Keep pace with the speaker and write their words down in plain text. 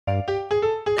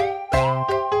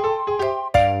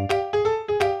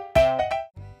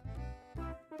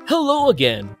Hello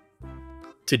again!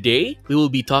 Today, we will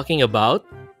be talking about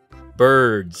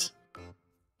birds.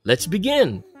 Let's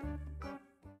begin!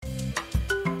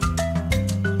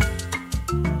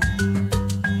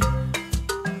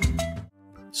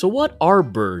 So what are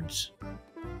birds?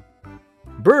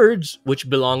 Birds, which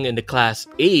belong in the class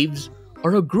Aves,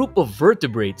 are a group of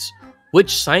vertebrates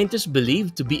which scientists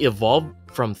believe to be evolved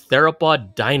from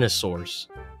theropod dinosaurs.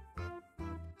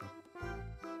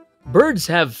 Birds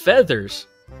have feathers.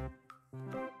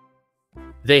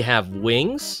 They have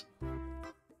wings.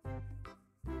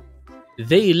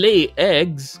 They lay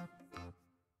eggs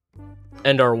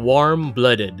and are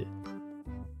warm-blooded.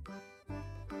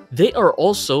 They are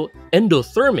also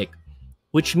endothermic,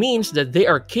 which means that they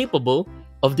are capable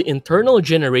of the internal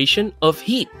generation of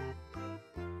heat.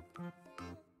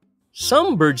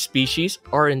 Some bird species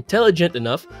are intelligent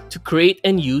enough to create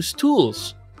and use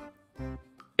tools.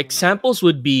 Examples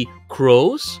would be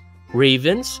crows,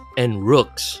 ravens, and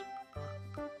rooks.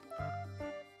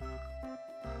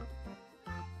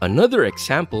 Another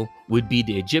example would be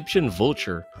the Egyptian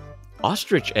vulture.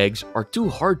 Ostrich eggs are too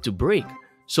hard to break,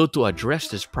 so to address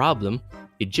this problem,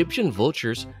 Egyptian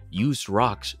vultures use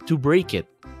rocks to break it.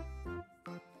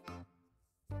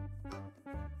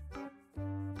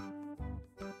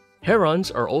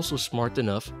 Herons are also smart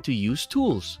enough to use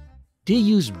tools. They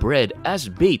use bread as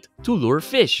bait to lure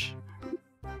fish.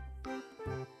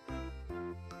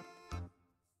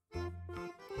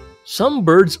 Some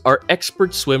birds are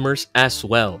expert swimmers as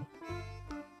well.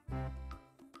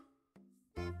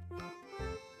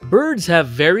 Birds have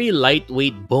very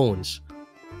lightweight bones.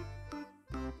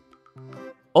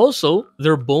 Also,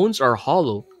 their bones are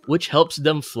hollow, which helps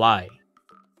them fly.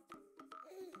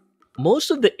 Most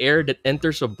of the air that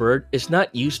enters a bird is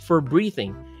not used for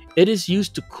breathing. It is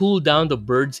used to cool down the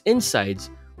bird's insides,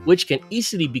 which can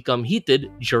easily become heated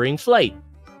during flight.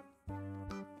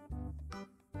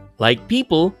 Like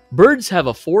people, birds have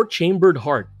a 4-chambered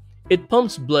heart. It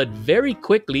pumps blood very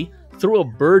quickly through a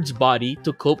bird's body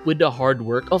to cope with the hard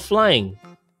work of flying.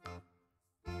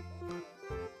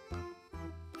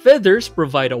 Feathers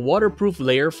provide a waterproof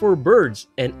layer for birds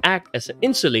and act as an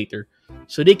insulator,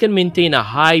 so they can maintain a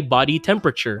high body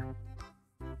temperature.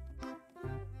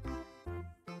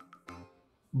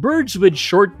 Birds with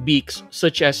short beaks,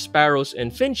 such as sparrows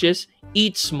and finches,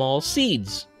 eat small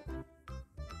seeds.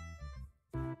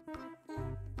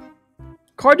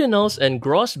 Cardinals and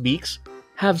grosbeaks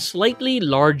have slightly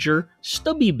larger,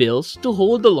 stubby bills to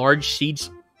hold the large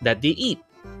seeds that they eat.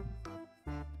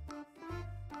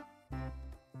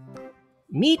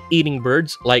 Meat-eating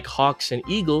birds like hawks and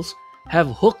eagles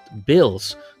have hooked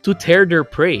bills to tear their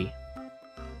prey.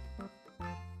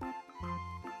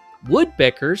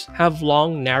 Woodpeckers have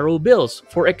long, narrow bills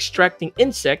for extracting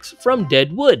insects from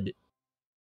dead wood.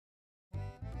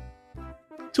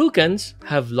 Toucans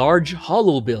have large,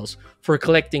 hollow bills for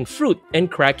collecting fruit and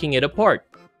cracking it apart.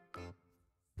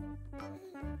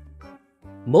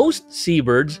 Most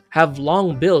seabirds have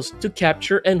long bills to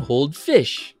capture and hold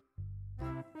fish.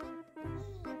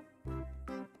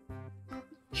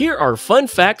 Here are fun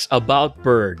facts about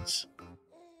birds.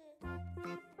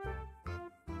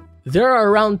 There are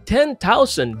around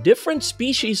 10,000 different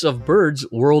species of birds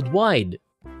worldwide.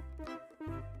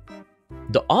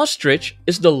 The ostrich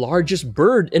is the largest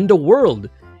bird in the world.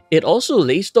 It also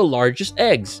lays the largest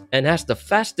eggs and has the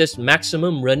fastest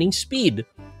maximum running speed.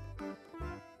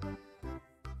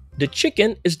 The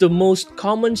chicken is the most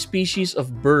common species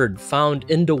of bird found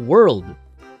in the world.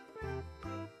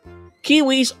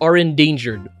 Kiwis are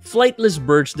endangered, flightless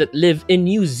birds that live in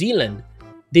New Zealand.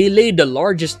 They lay the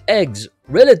largest eggs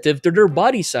relative to their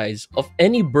body size of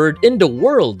any bird in the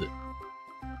world.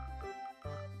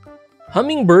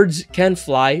 Hummingbirds can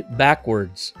fly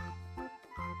backwards.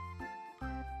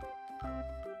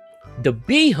 The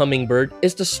bee hummingbird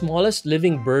is the smallest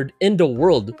living bird in the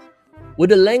world,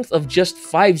 with a length of just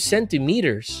 5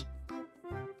 centimeters.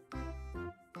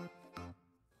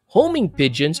 Homing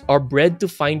pigeons are bred to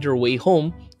find their way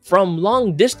home from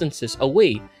long distances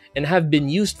away and have been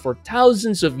used for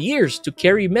thousands of years to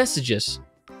carry messages.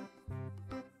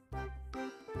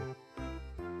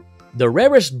 The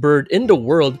rarest bird in the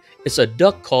world is a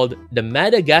duck called the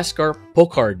Madagascar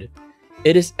pochard.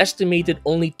 It is estimated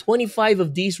only 25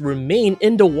 of these remain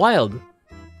in the wild.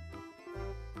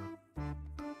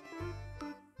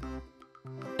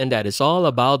 And that is all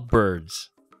about birds.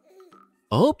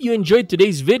 I hope you enjoyed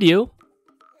today's video.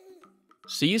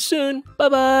 See you soon.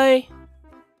 Bye-bye.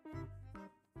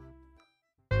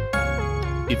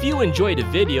 If you enjoyed the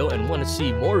video and want to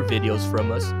see more videos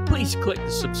from us, please click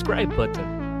the subscribe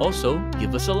button. Also,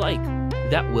 give us a like.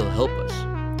 That will help us.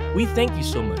 We thank you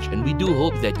so much, and we do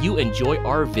hope that you enjoy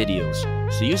our videos.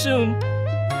 See you soon!